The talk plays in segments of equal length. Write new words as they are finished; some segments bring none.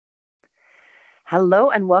Hello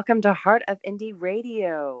and welcome to Heart of Indie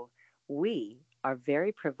Radio. We are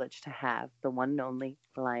very privileged to have the one and only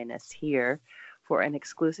Lioness here for an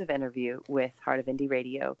exclusive interview with Heart of Indie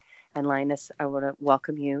Radio. And Lioness, I want to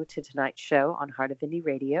welcome you to tonight's show on Heart of Indie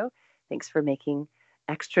Radio. Thanks for making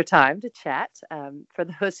extra time to chat. For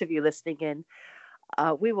those of you listening in,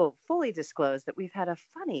 we will fully disclose that we've had a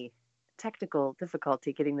funny technical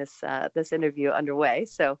difficulty getting this interview underway.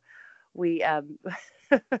 So we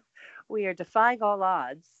we are defying all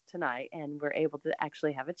odds tonight, and we're able to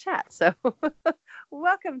actually have a chat. So,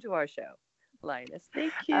 welcome to our show, Linus.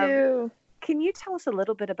 Thank Um, you. can you tell us a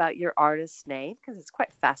little bit about your artist's name because it's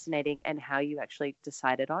quite fascinating, and how you actually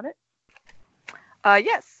decided on it?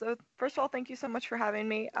 Yes, so first of all, thank you so much for having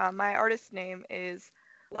me. My artist name is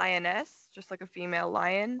Lioness, just like a female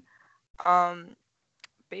lion. Um,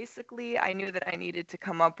 Basically, I knew that I needed to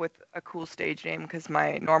come up with a cool stage name because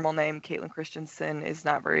my normal name, Caitlin Christensen, is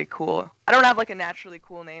not very cool. I don't have like a naturally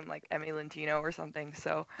cool name like Emmy Lentino or something,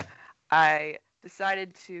 so I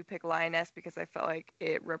decided to pick Lioness because I felt like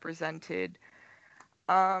it represented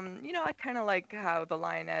I kind of like how the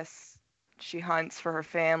lioness, she hunts for her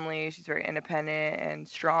family. She's very independent and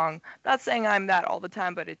strong. Not saying I'm that all the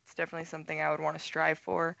time, but it's definitely something I would want to strive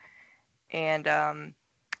for. And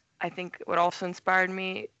I think what also inspired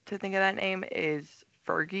me to think of that name is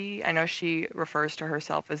Fergie. I know she refers to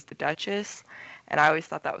herself as the Duchess, and I always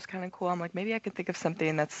thought that was kind of cool. I'm like, maybe I could think of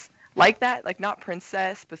something that's like that, like not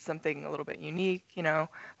princess, but something a little bit unique,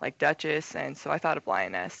 like Duchess. And so I thought of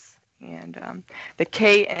lioness. And the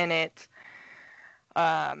K in it,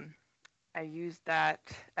 um, I used that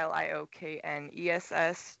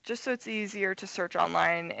Liokness just so it's easier to search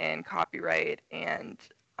online and copyright. And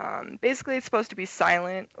basically, it's supposed to be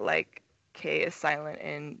silent, like K is silent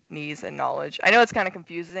in knees and knowledge. I know it's kind of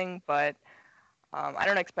confusing, but I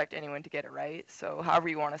don't expect anyone to get it right. So, however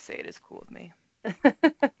you want to say it is cool with me.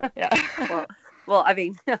 Yeah. well, well, I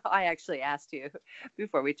mean, I actually asked you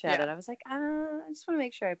before we Yeah. chatted. I was like, I just want to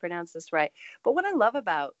make sure I pronounce this right. But what I love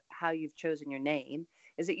about how you've chosen your name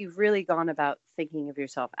is that you've really gone about thinking of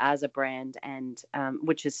yourself as a brand, and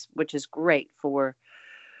which is great for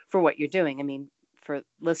what you're doing. I mean, for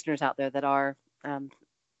listeners out there that are um,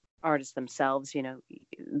 artists themselves,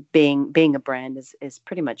 being a brand is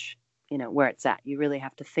pretty much where it's at. You really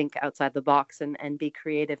have to think outside the box and be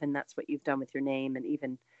creative, and that's what you've done with your name, and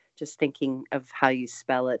even just thinking of how you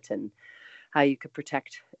spell it and how you could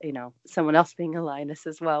protect someone else being a lioness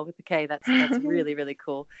as well with the K. That's really really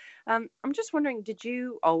cool. I'm just wondering, did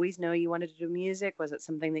you always know you wanted to do music? Was it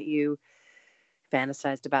something that you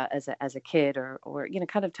fantasized about as a kid, or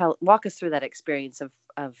kind of walk us through that experience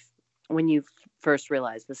of when you first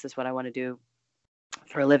realized this is what I want to do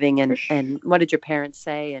for a living, For and what did your parents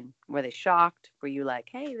say, and were they shocked? Were you like,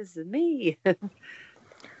 hey, this is me?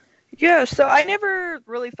 Yeah, so I never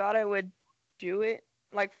really thought I would do it.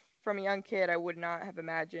 Like from a young kid, I would not have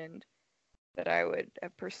imagined that I would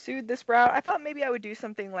have pursued this route. I thought maybe I would do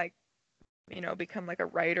something like, become like a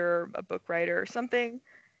writer, a book writer or something.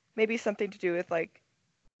 Maybe something to do with like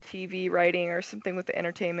TV writing or something with the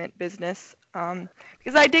entertainment business.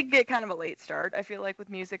 Because I did get kind of a late start. I feel like with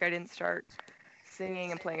music, I didn't start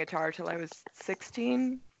singing and playing guitar till I was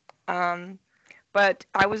 16. Um, but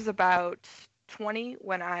I was about 20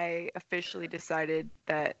 when I officially decided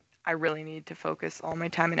that I really need to focus all my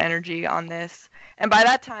time and energy on this. And by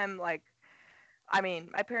that time, like, I mean,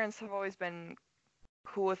 my parents have always been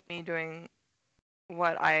cool with me doing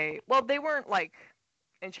well, they weren't like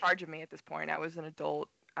in charge of me at this point. I was an adult.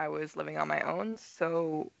 I was living on my own,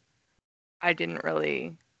 so I didn't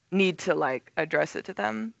really need to like address it to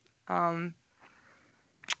them. Um,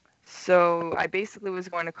 So I basically was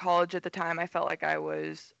going to college at the time. I felt like I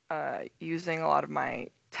was using a lot of my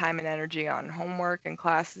time and energy on homework and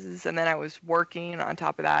classes, and then I was working on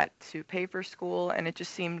top of that to pay for school, and it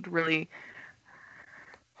just seemed really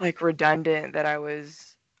like redundant that I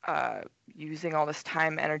was using all this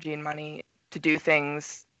time, energy, and money to do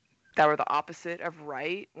things that were the opposite of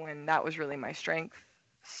right when that was really my strength.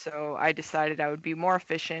 So I decided I would be more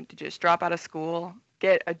efficient to just drop out of school,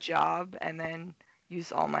 get a job, and then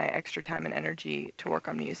use all my extra time and energy to work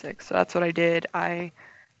on music. So that's what I did. I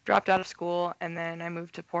dropped out of school and then I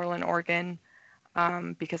moved to Portland, Oregon,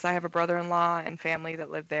 because I have a brother-in-law and family that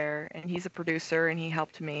live there, and he's a producer, and he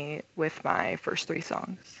helped me with my first 3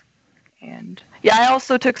 songs. And yeah, I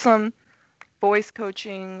also took some voice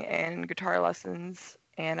coaching and guitar lessons,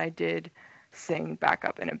 and I did sing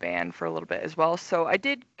backup in a band for a little bit as well. So I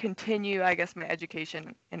did continue, I guess, my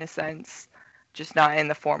education in a sense, just not in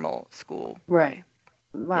the formal school Right. way.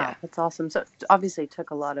 Yeah. Wow, that's awesome. So obviously it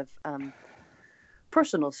took a lot of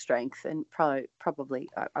personal strength and probably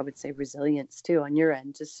I would say resilience too on your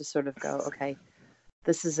end, just to sort of go, okay,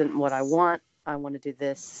 this isn't what I want. I want to do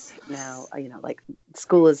this now. Like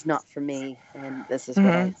school is not for me, and this is what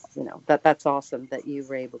Mhm. that's awesome that you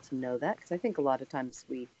were able to know that, because I think a lot of times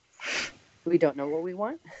we don't know what we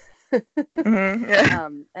want. Mhm. Yeah.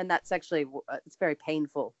 And that's actually it's very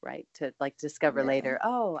painful, right? To like discover Yeah. later,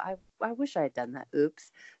 oh, I wish I had done that.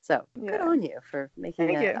 Oops. So good Yeah. on you for making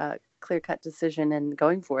Thank a, you. a clear-cut decision and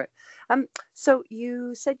going for it. So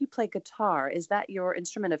you said you play guitar. Is that your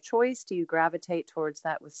instrument of choice? Do you gravitate towards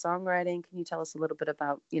that with songwriting? Can you tell us a little bit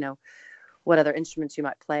about, what other instruments you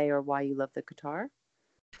might play or why you love the guitar?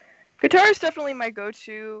 Guitar is definitely my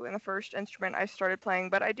go-to and the first instrument I started playing,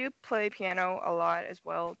 but I do play piano a lot as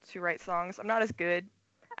well to write songs. I'm not as good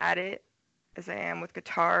at it as I am with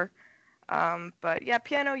guitar. But yeah,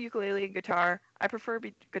 piano, ukulele, guitar. I prefer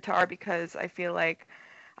guitar because I feel like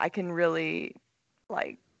I can really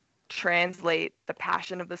like translate the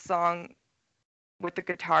passion of the song with the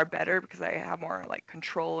guitar better because I have more like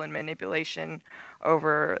control and manipulation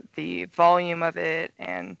over the volume of it,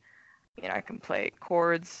 and I can play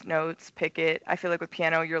chords, notes, pick it. I feel like with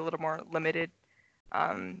piano you're a little more limited.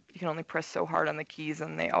 You can only press so hard on the keys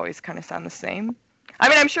and they always kind of sound the same. I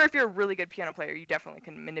mean, I'm sure if you're a really good piano player, you definitely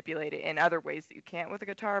can manipulate it in other ways that you can't with a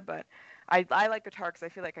guitar, but I like guitar because I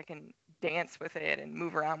feel like I can dance with it and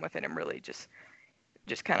move around with it and really just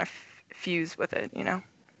kind of fuse with it.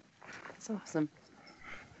 That's awesome.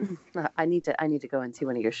 I need to go and see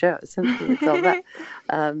one of your shows. It's all that.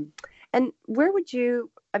 Um, and where would you?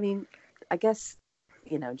 I mean, I guess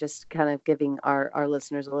just kind of giving our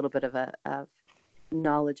listeners a little bit of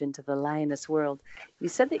knowledge into the lioness world. You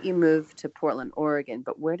said that you moved to Portland, Oregon,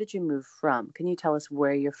 but where did you move from? Can you tell us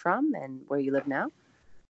where you're from and where you live now?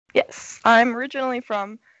 Yes, I'm originally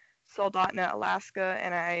from Soldotna, Alaska,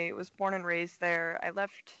 and I was born and raised there. I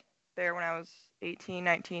left there when I was 18,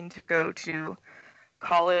 19 to go to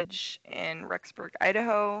college in Rexburg,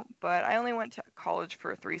 Idaho, but I only went to college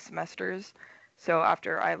for 3 semesters. So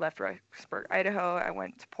after I left Rexburg, Idaho, I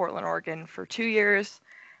went to Portland, Oregon for 2 years.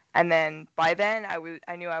 And then by then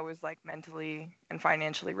I knew I was like mentally and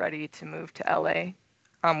financially ready to move to LA,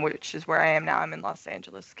 which is where I am now. I'm in Los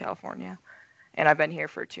Angeles, California, and I've been here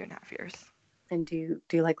for 2.5 years. And do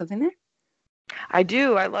you like living there? I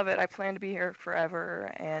do. I love it. I plan to be here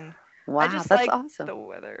forever, and I Wow, just that's like awesome. the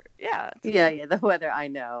weather. Yeah, Yeah, yeah, the weather. I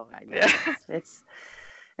know. yeah, It's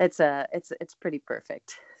pretty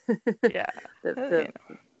perfect. yeah. the You the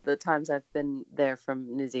know. the times I've been there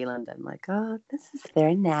from New Zealand, I'm like, oh, this is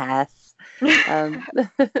very nice. Um,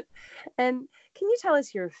 and can you tell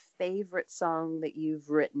us your favorite song that you've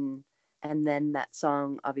written, and then that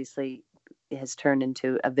song obviously has turned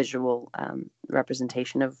into a visual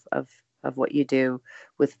representation of what you do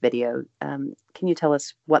with video. Can you tell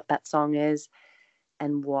us what that song is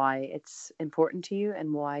and why it's important to you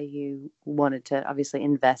and why you wanted to obviously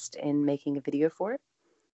invest in making a video for it?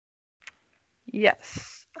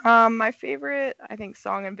 Yes. My favorite, I think,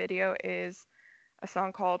 song and video is a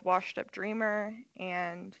song called Washed Up Dreamer.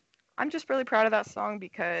 And I'm just really proud of that song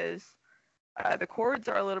because the chords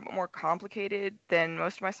are a little bit more complicated than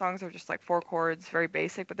most of my songs are just like 4 chords, very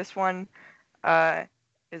basic. But this one uh,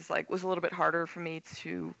 was a little bit harder for me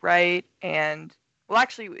to write. And well,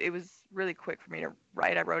 actually, it was really quick for me to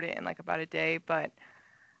write. I wrote it in like about a day, but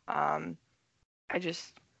um, I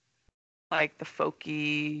just like the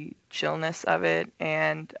folky chillness of it.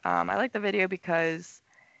 And I like the video because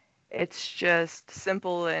it's just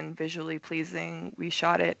simple and visually pleasing. We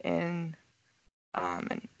shot it in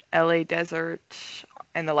an LA desert,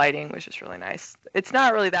 and the lighting was just really nice. It's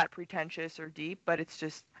not really that pretentious or deep, but it's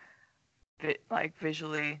just like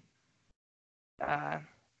visually uh,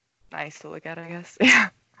 nice to look at, I guess. Yeah.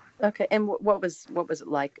 Okay, and what was it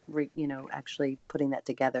like, actually putting that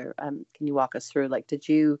together? Can you walk us through? Like, did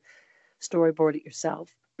you storyboard it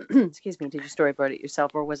yourself? Excuse me. Did you storyboard it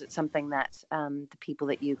yourself, or was it something that the people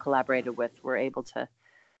that you collaborated with were able to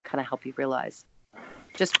kind of help you realize?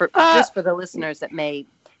 Just for Uh, just for the listeners that may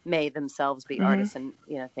themselves be mhm. artists and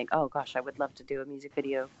think, oh gosh, I would love to do a music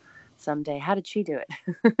video someday. How did she do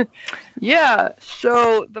it? Yeah.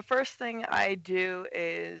 So the first thing I do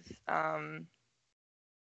is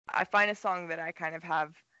I find a song that I kind of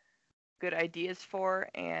have good ideas for,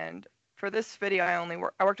 and for this video, I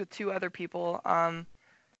worked with 2 other people.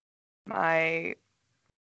 My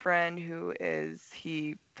friend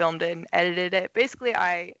he filmed it and edited it. Basically,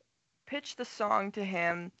 I pitched the song to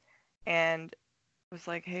him and was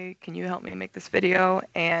like, "Hey, can you help me make this video?"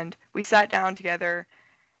 And we sat down together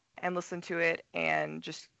and listened to it and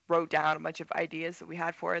just wrote down a bunch of ideas that we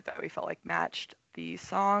had for it that we felt like matched the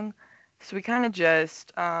song. So we kind of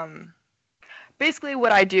just basically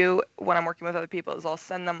what I do when I'm working with other people is I'll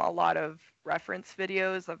send them a lot of reference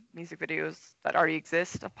videos of music videos that already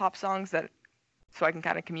exist of pop songs that so I can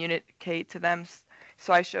kind of communicate to them.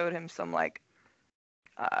 So I showed him some like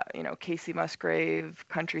Casey Musgrave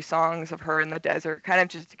country songs of her in the desert, kind of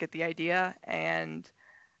just to get the idea. And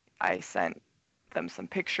I sent them some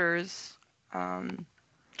pictures. So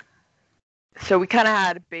we kind of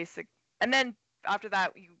had a basic, and then after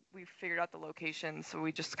that we figured out the location. So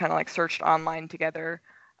we just kind of like searched online together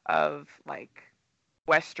of like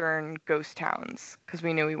Western ghost towns because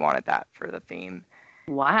we knew we wanted that for the theme.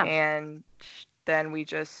 Wow. And then we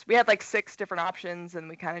had like 6 different options and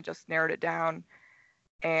we kind of just narrowed it down.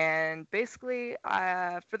 And basically,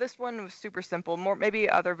 for this one, it was super simple. More maybe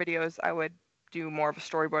other videos I would do more of a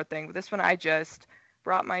storyboard thing, but this one I just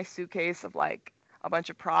brought my suitcase of like a bunch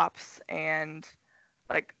of props and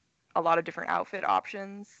like a lot of different outfit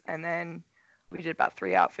options, and then we did about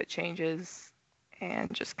 3 outfit changes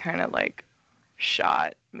and just kind of like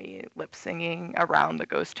shot me lip singing around the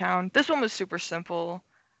ghost town. This one was super simple.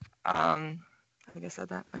 I think I said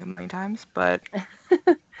that like a million times, but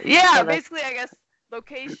yeah, basically I guess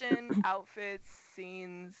location, outfits,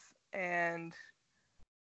 scenes, and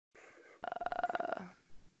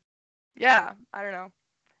yeah, I don't know.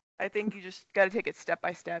 I think you just got to take it step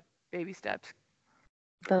by step, baby steps.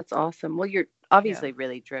 That's awesome. Well, you're obviously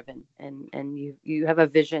really driven, and you have a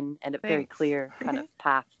vision and a very clear kind of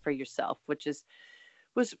path for yourself, which is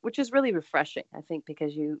really refreshing, I think,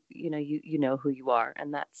 because you know who you are,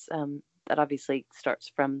 and that obviously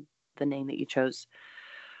starts from the name that you chose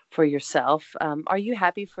for yourself. Are you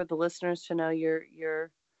happy for the listeners to know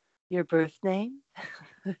your birth name?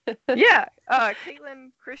 Yeah,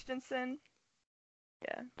 Caitlin Christensen.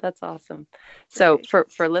 Yeah, that's awesome. So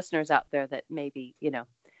for listeners out there that maybe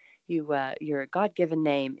your God-given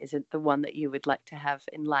name isn't the one that you would like to have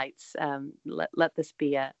in lights, let this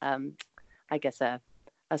be I guess a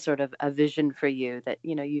sort of a vision for you that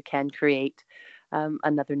you can create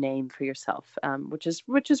another name for yourself, which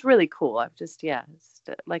is really cool. I've just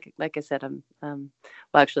like I said, well,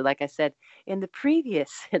 actually, like I said in the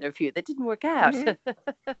previous interview that didn't work out.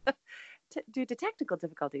 Mm-hmm. Due to technical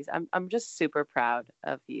difficulties. I'm just super proud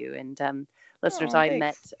of you. And listeners, I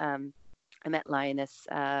met Lioness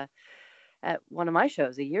at one of my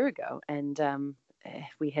shows a year ago, and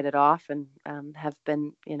we hit it off and have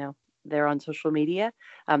been there on social media.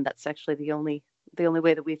 That's actually the only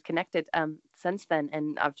way that we've connected since then.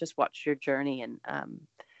 And I've just watched your journey,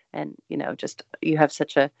 and just you have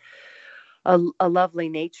such a lovely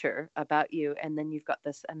nature about you, and then you've got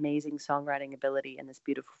this amazing songwriting ability and this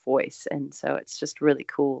beautiful voice, and so it's just really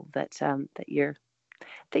cool that you're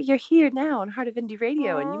here now on Heart of Indie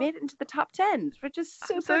Radio. Aww. And you made it into the top 10, which is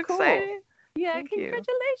super so cool. Excited. Yeah, Thank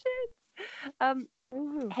congratulations.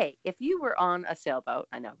 Hey, if you were on a sailboat,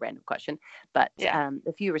 I know, random question, but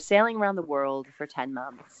if you were sailing around the world for 10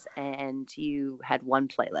 months and you had one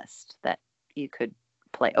playlist that you could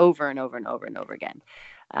play over and over and over and over again,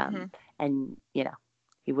 and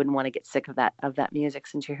you wouldn't want to get sick of that music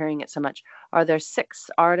since you're hearing it so much, are there 6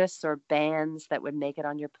 artists or bands that would make it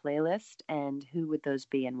on your playlist, and who would those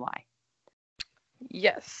be and why?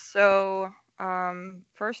 Yes. So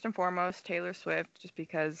first and foremost, Taylor Swift, just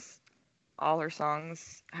because all her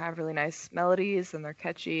songs have really nice melodies and they're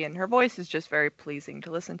catchy, and her voice is just very pleasing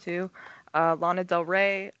to listen to. Lana Del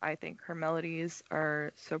Rey, I think her melodies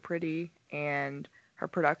are so pretty and her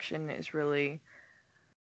production is really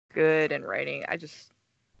good, and writing, I just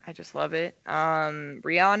love it.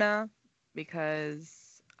 Rihanna,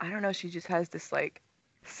 because I don't know, she just has this like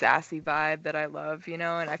sassy vibe that I love, and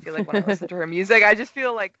I feel like when I listen to her music, I just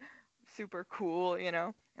feel like super cool,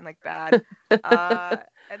 and like bad.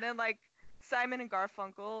 And then like Simon and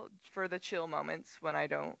Garfunkel for the chill moments when I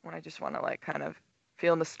just want to like kind of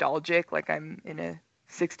feel nostalgic, like I'm in a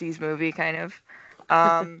 60s movie kind of.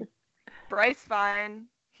 Bryce Vine,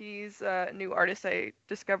 he's a new artist I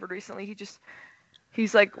discovered recently.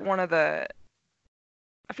 He's like one of the,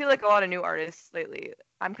 I feel like a lot of new artists lately,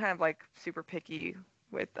 I'm kind of like super picky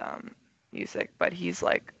with music, but he's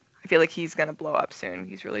like, I feel like he's gonna blow up soon.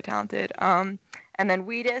 He's really talented. And then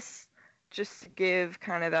Wheatus, just to give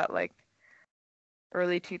kind of that like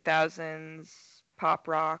early 2000s pop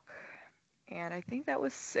rock, and I think that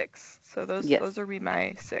was 6. So those are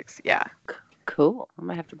my 6. Yeah. Cool. I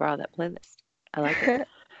might have to borrow that playlist. I like it.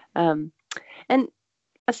 And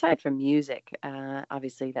aside from music,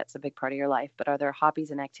 obviously that's a big part of your life, but are there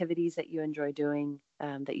hobbies and activities that you enjoy doing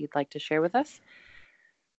that you'd like to share with us?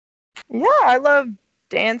 Yeah, I love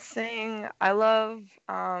dancing. I love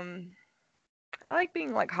I like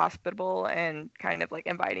being like hospitable and kind of like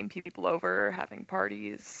inviting people over, having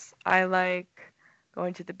parties. I like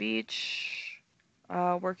going to the beach,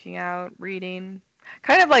 working out, reading,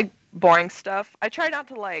 kind of like boring stuff. I try not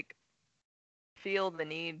to like feel the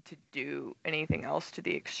need to do anything else to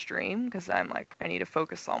the extreme because I'm like I need to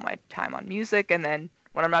focus all my time on music, and then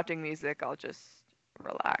when I'm not doing music, I'll just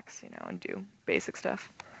relax, and do basic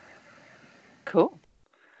stuff. Cool.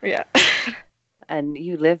 Yeah. And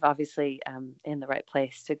you live obviously in the right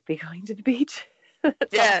place to be going to the beach.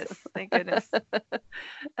 That's Yes, awesome. thank goodness.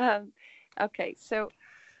 um, okay, so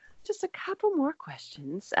just a couple more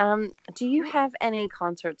questions. Do you Cool. have any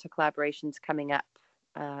concerts or collaborations coming up,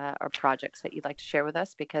 or projects that you'd like to share with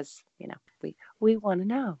us? Because we want to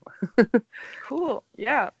know. Cool.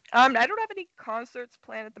 Yeah. I don't have any concerts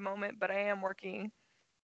planned at the moment, but I am working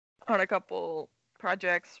on a couple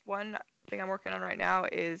projects. One thing I'm working on right now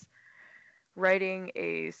is writing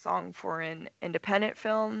a song for an independent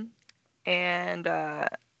film, and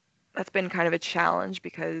that's been kind of a challenge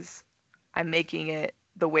because I'm making it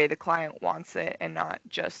the way the client wants it and not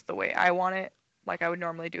just the way I want it, like I would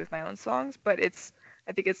normally do with my own songs. But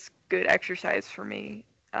I think it's good exercise for me.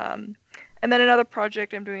 And then another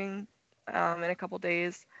project I'm doing in a couple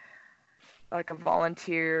days, like a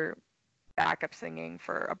volunteer backup singing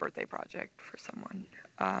for a birthday project for someone.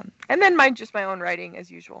 And then my own writing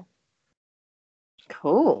as usual.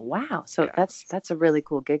 Cool. Wow. So Yeah. that's a really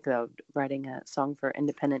cool gig though, writing a song for an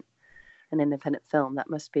independent film. That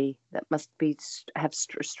must be have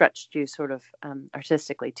stretched you sort of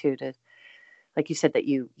artistically too, to, like you said, that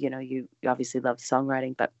you obviously love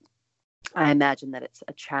songwriting, but I imagine that it's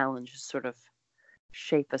a challenge to sort of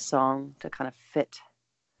shape a song to kind of fit,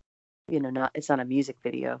 not, it's not a music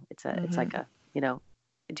video. It's like Hmm. a,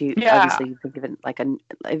 do you, Yeah. obviously you've been given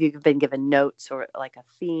have you been given notes or like a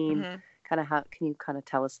theme? Hmm. Kind of, how can you kind of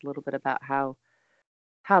tell us a little bit about how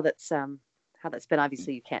that's how that's been?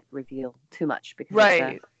 Obviously you can't reveal too much because it's a,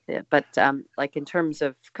 Right. yeah, but like in terms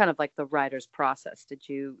of kind of like the writer's process, did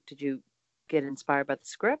you get inspired by the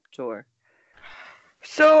script or?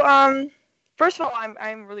 So, first of all,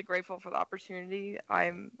 I'm really grateful for the opportunity. I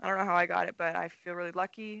don't know how I got it, but I feel really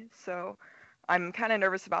lucky. So, I'm kind of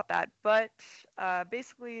nervous about that. But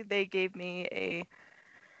basically, they gave me a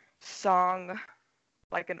song,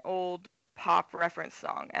 like an old pop reference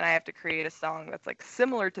song, and I have to create a song that's like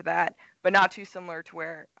similar to that, but not too similar to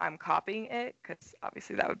where I'm copying it, because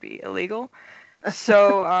obviously that would be illegal.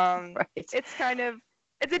 So, Right. it's kind of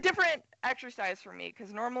it's a different exercise for me,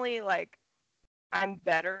 because normally like I'm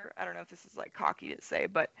better. I don't know if this is like cocky to say,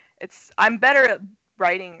 but I'm better at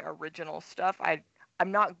writing original stuff.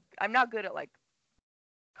 I'm not good at like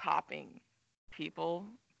copying people,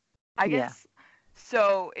 I Yeah. guess.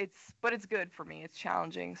 So it's good for me. It's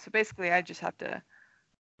challenging. So basically, I just have to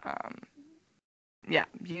um, yeah,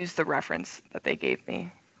 use the reference that they gave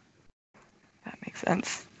me. That makes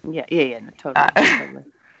sense. Yeah, yeah, yeah, no, Uh, totally, totally.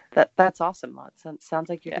 That's awesome. It sounds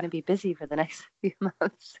like you're yeah, going to be busy for the next few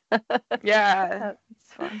months. yeah, Uh,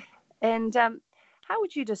 it's fun. and how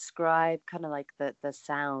would you describe kind of like the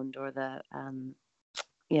sound or the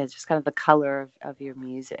yeah, just kind of the color of your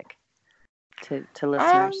music to Um,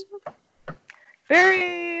 listeners?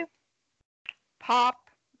 very pop,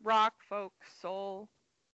 rock, folk, soul.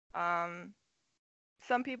 Um,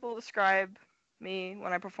 some people describe me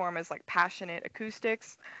when I perform as like passionate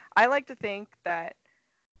acoustics. I like to think that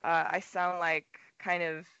I sound like kind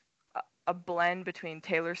of a blend between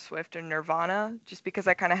Taylor Swift and Nirvana, just because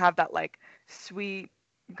I kind of have that like sweet,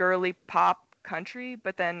 girly pop country,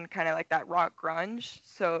 but then kind of like that rock grunge.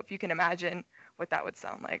 So if you can imagine what that would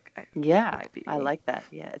sound like, that Yeah, might be I me. like that.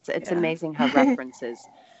 Yeah, it's Yeah. amazing how references,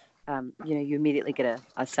 you immediately get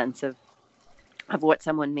a sense of what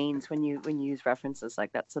someone means when you use references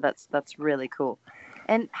like that. So that's really cool.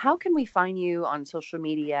 And how can we find you on social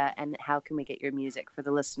media, and how can we get your music for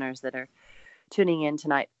the listeners that are tuning in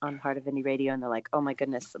tonight on Heart of Indie Radio and they're like, "Oh my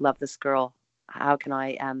goodness, love this girl. How can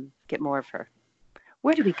I get more of her?"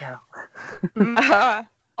 Where do we go?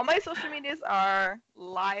 All my social medias are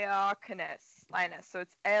Lioness. Lioness. So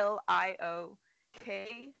it's LIOKNESS.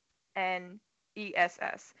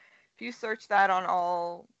 If you search that on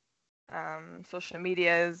all social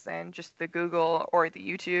medias and just the Google or the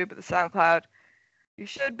YouTube, the SoundCloud, you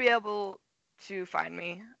should be able to find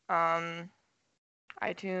me.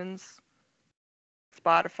 iTunes,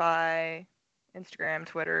 Spotify, Instagram,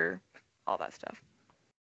 Twitter, all that stuff.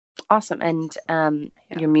 Awesome. And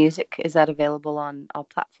Yeah. your music, is that available on all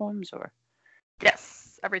platforms or?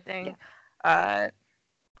 Yes, Yeah. everything. I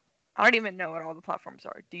don't even know what all the platforms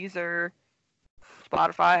are. Deezer,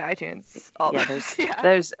 Spotify, iTunes, all Yeah, those. there's Yeah.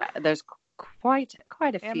 there's there's quite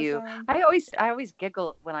a few. Amazon. I always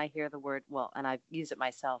giggle when I hear the word, well, and I use it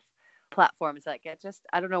myself. Platforms, like, it just,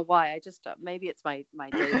 I don't know why. I just, maybe it's my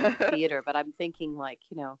days in theater, but I'm thinking, like,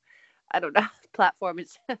 I don't know, platform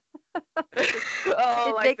is just, Oh,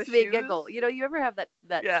 it like the makes me shoes? giggle. You ever have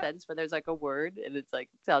that Yeah. sense where there's like a word and it's like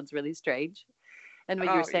sounds really strange? And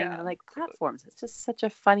when you're Oh, saying that, yeah. I'm like, platforms, it's just such a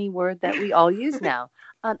funny word that we all use now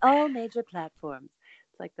on all major platforms.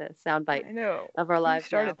 It's like the soundbite I know. of our Who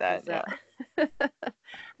lives now. started that?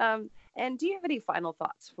 Yeah. And do you have any final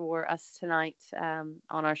thoughts for us tonight on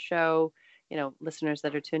our show? Listeners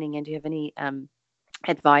that are tuning in, do you have any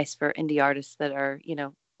advice for indie artists that are,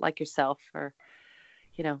 like yourself, or,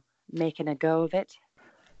 you know, making a go of it?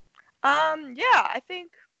 Yeah, I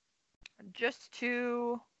think just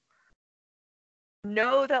to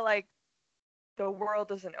know that like the world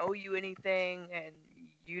doesn't owe you anything and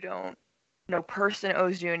you don't no person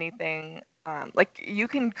owes you anything. Like you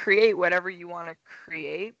can create whatever you want to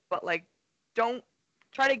create, but like don't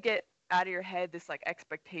try to get out of your head this like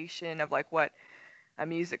expectation of like what a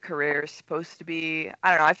music career is supposed to be. I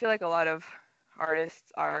don't know. I feel like a lot of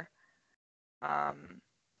artists are um,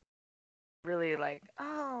 really like,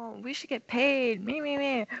 oh, we should get paid,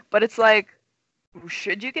 me. But it's like,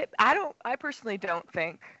 should you get? I personally don't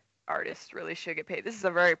think artists really should get paid. This is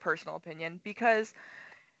a very personal opinion because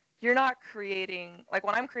you're not creating, like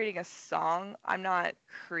when I'm creating a song, I'm not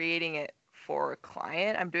creating it for a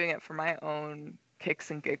client. I'm doing it for my own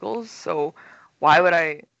kicks and giggles. So why would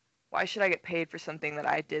I why should I get paid for something that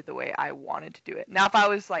I did the way I wanted to do it? Now if I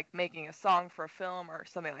was like making a song for a film or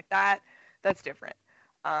something like that, that's different.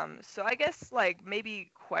 So I guess like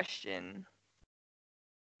maybe question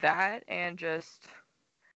that and just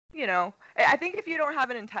I think if you don't have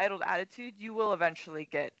an entitled attitude, you will eventually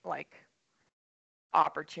get like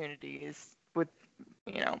opportunities with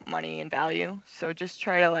money and value. So just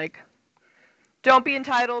try to like don't be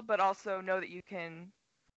entitled, but also know that you can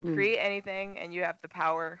Mm. create anything and you have the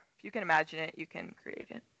power. If you can imagine it, you can create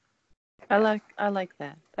it. I like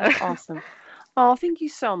that. That's Yeah. awesome. Oh, thank you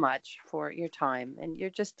so much for your time, and you're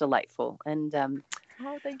just delightful. And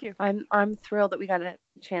Oh, thank you. I'm thrilled that we got a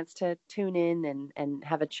chance to tune in and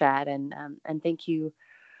have a chat. And thank you,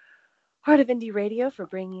 Heart of Indie Radio, for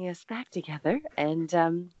bringing us back together. And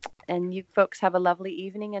you folks have a lovely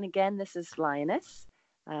evening. And again, this is Lioness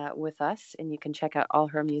with us, and you can check out all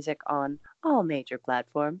her music on all major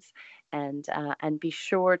platforms. And be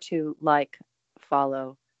sure to like,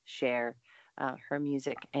 follow, share her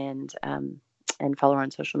music, and follow her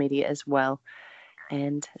on social media as well,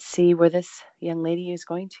 and see where this young lady is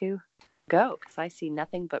going to go, because I see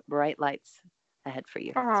nothing but bright lights ahead for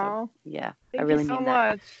you. So, Oh, yeah, I thank you really so mean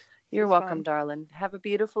that. much. This You're was welcome, fun. darling. Have a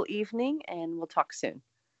beautiful evening, and we'll talk soon.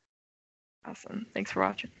 Awesome. Thanks for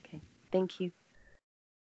watching. Okay. Thank you.